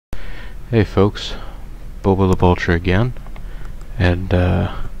Hey folks, Bobo the Vulture again, and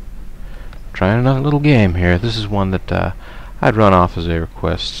trying another little game here. This is one that I'd run off as a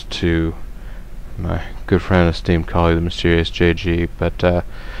request to my good friend and esteemed colleague, the mysterious JG, but I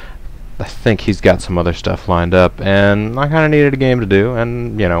think he's got some other stuff lined up, and I kind of needed a game to do,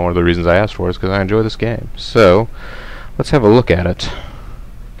 and you know, one of the reasons I asked for it is because I enjoy this game. So, let's have a look at it.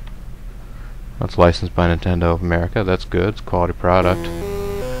 It's licensed by Nintendo of America. That's good. It's a quality product.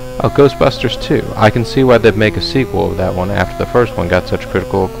 Oh, Ghostbusters 2. I can see why they'd make a sequel of that one after the first one got such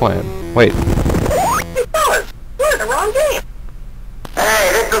critical acclaim. Wait. Hey fellas, we're in the wrong game.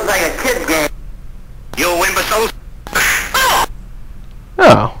 Hey, this looks like a kid's game. You imbeciles.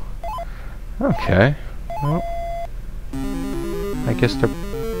 Oh. Okay. Well, I guess they're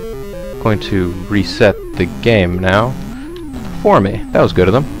going to reset the game now for me. That was good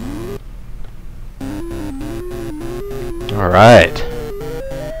of them. Alright.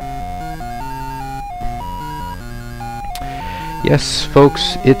 Yes,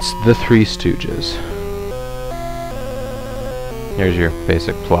 folks, it's the Three Stooges. Here's your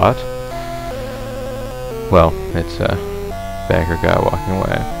basic plot. Well, it's a banker guy walking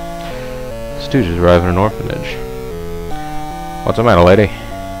away. Stooges arrive in an orphanage. What's the matter, lady?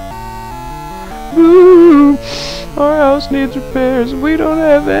 Boo! Our house needs repairs, we don't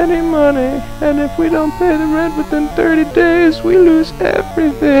have any money, and if we don't pay the rent within 30 days, we lose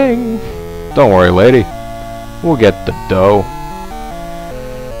everything. Don't worry, lady. We'll get the dough.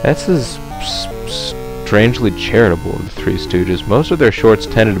 That's as strangely charitable of the Three Stooges. Most of their shorts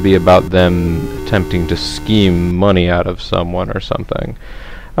tended to be about them attempting to scheme money out of someone or something.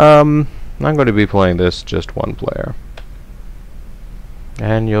 I'm going to be playing this just one player.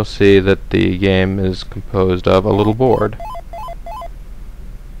 And you'll see that the game is composed of a little board.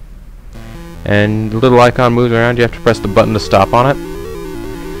 And the little icon moves around, you have to press the button to stop on it.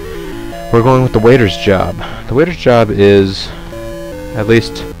 We're going with the waiter's job. The waiter's job is, at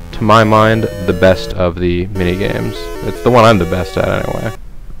least to my mind, the best of the mini-games. It's the one I'm the best at anyway.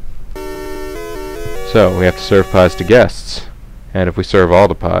 So, we have to serve pies to guests. And if we serve all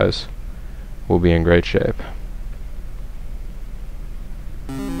the pies, we'll be in great shape.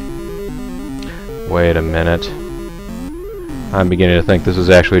 Wait a minute. I'm beginning to think this is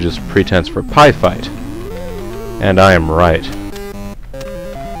actually just pretense for a pie fight. And I am right.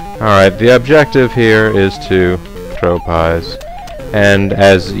 Alright, the objective here is to throw pies. And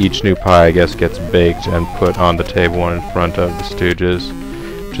as each new pie, I guess, gets baked and put on the table and in front of the Stooges,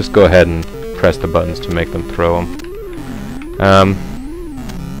 just go ahead and press the buttons to make them throw them.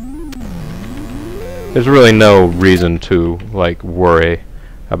 There's really no reason to, like, worry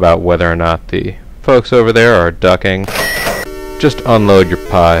about whether or not the folks over there are ducking. Just unload your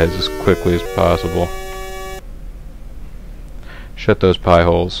pies as quickly as possible. Shut those pie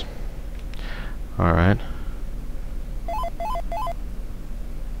holes. Alright.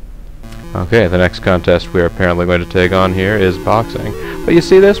 Okay, the next contest we are apparently going to take on here is boxing. But you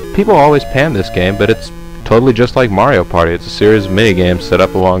see this? People always pan this game, but it's totally just like Mario Party. It's a series of mini-games set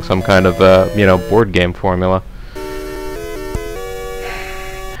up along some kind of, you know, board game formula.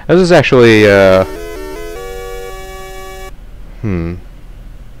 This is actually,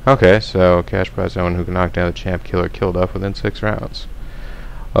 Okay, so cash prize someone who can knock down the champ killer killed off within 6 rounds.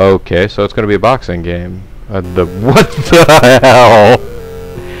 Okay, so it's going to be a boxing game. What the hell?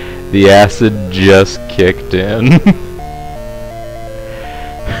 The acid just kicked in.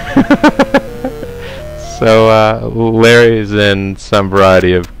 So, Larry's in some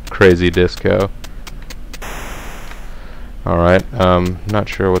variety of crazy disco. Alright, not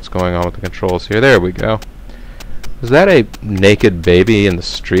sure what's going on with the controls here. There we go. Is that a naked baby in the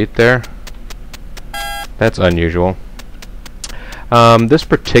street there? That's unusual. This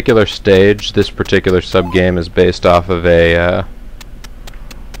particular stage, this particular sub-game is based off of a,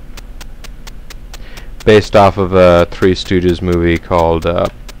 Three Stooges movie called,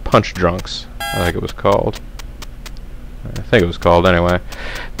 Punch Drunks, I think it was called. I think it was called anyway.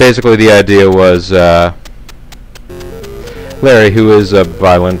 Basically the idea was, Larry, who is a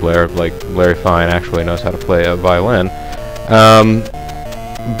violin player, like Larry Fine actually knows how to play a violin,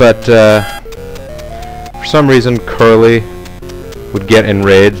 but for some reason Curly would get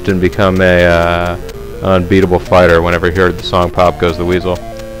enraged and become a unbeatable fighter whenever he heard the song Pop Goes the Weasel,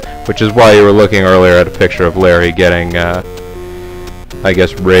 which is why you were looking earlier at a picture of Larry getting, I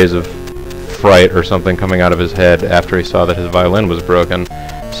guess, rays of fright or something coming out of his head after he saw that his violin was broken.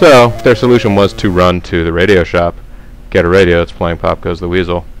 So their solution was to run to the radio shop, get a radio that's playing Pop Goes the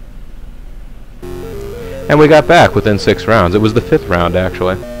Weasel. And we got back within 6 rounds. It was the 5th round,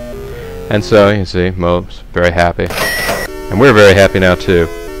 actually. And so, you see, Mo's very happy. And we're very happy now, too.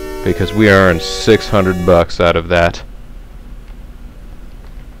 because we earned $600 out of that.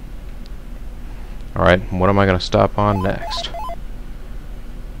 Alright, what am I going to stop on next?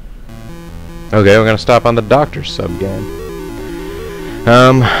 Okay, we're going to stop on the Doctor's sub-game.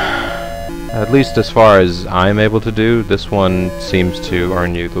 At least as far as I'm able to do, this one seems to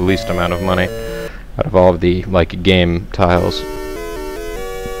earn you the least amount of money out of all of the, like, game tiles.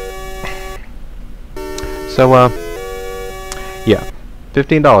 So, yeah.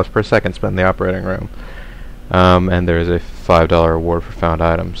 $15 per second spent in the operating room. And there's a $5 reward for found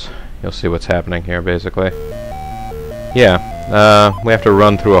items. You'll see what's happening here, basically. Yeah, we have to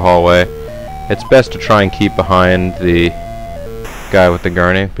run through a hallway. It's best to try and keep behind the guy with the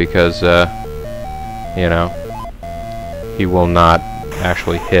gurney, because, you know, he will not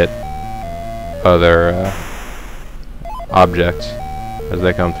actually hit other objects as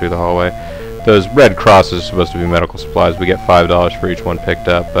they come through the hallway. Those red crosses are supposed to be medical supplies. We get $5 for each one picked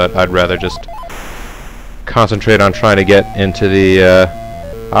up, but I'd rather just concentrate on trying to get into the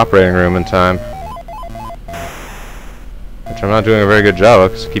operating room in time. Which I'm not doing a very good job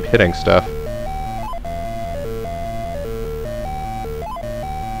of, because I keep hitting stuff.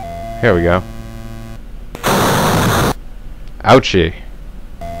 Here we go. Ouchie.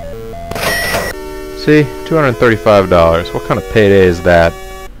 See? $235. What kind of payday is that?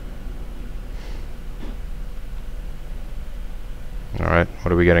 Alright,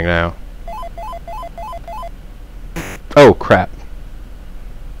 what are we getting now? Oh, crap.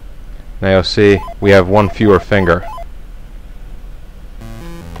 Now you'll see, we have one fewer finger.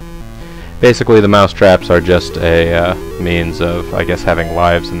 Basically, the mouse traps are just a means of, I guess, having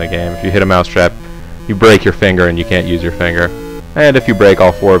lives in the game. If you hit a mouse trap, you break your finger and you can't use your finger. And if you break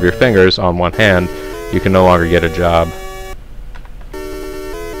all 4 of your fingers on one hand, you can no longer get a job.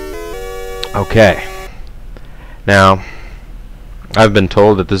 Okay. Now, I've been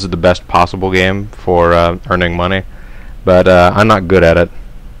told that this is the best possible game for earning money, but I'm not good at it.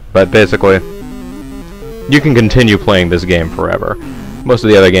 But basically, you can continue playing this game forever. Most of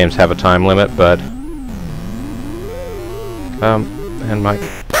the other games have a time limit, but and my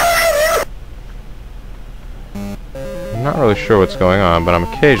I'm not really sure what's going on, but I'm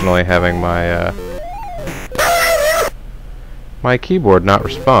occasionally having my my keyboard not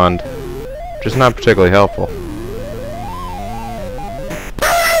respond, which is not particularly helpful.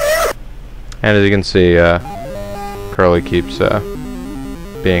 And as you can see, Curly keeps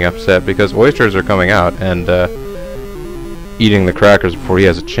being upset because oysters are coming out and eating the crackers before he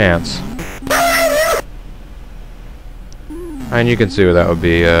has a chance. And you can see where that would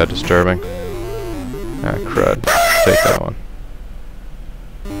be disturbing. Ah, crud. Take that one.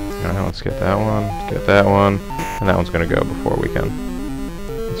 Alright, let's get that one, get that one, and that one's gonna go before we can.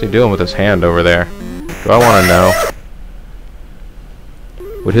 What's he doing with his hand over there? Do I want to know?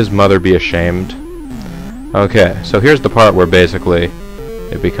 Would his mother be ashamed? Okay, so here's the part where basically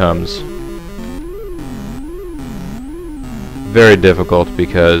it becomes very difficult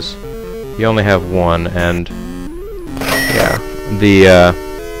because you only have one, and yeah, the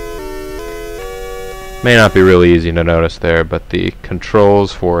may not be really easy to notice there, but the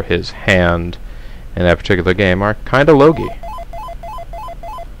controls for his hand in that particular game are kinda logy.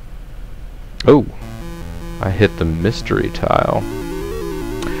 Oh, I hit the mystery tile.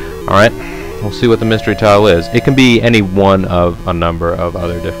 Alright, we'll see what the mystery tile is. It can be any one of a number of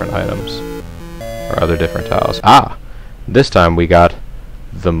other different items, or other different tiles. Ah! This time we got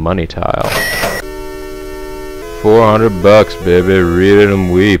the money tile. $400, baby, read it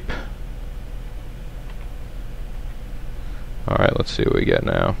and weep. Alright, let's see what we get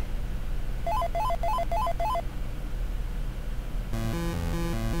now.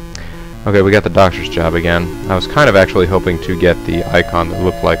 Okay, we got the doctor's job again. I was kind of actually hoping to get the icon that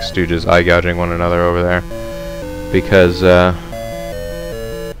looked like Stooges eye gouging one another over there, because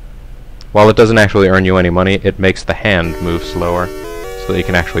while it doesn't actually earn you any money, it makes the hand move slower, so that you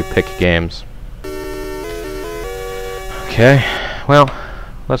can actually pick games. Okay, well,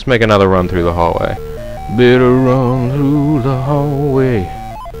 let's make another run through the hallway. Better run through the hallway.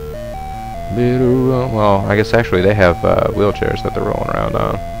 Better run. Well, I guess actually they have wheelchairs that they're rolling around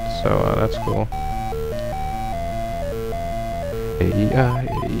on. So that's cool.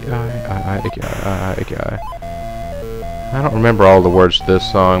 I don't remember all the words to this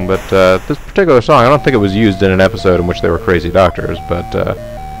song, but this particular song, I don't think it was used in an episode in which they were crazy doctors, but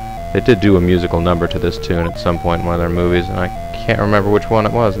they did do a musical number to this tune at some point in one of their movies, and I can't remember which one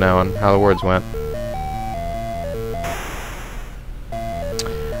it was now and how the words went.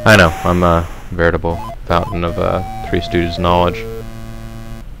 I know, I'm a veritable fountain of Three Stooges knowledge.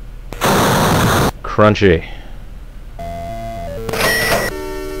 Crunchy.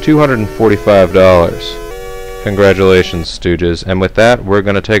 $245. Congratulations, Stooges. And with that, we're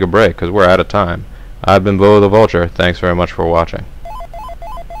going to take a break because we're out of time. I've been Bo the Vulture. Thanks very much for watching.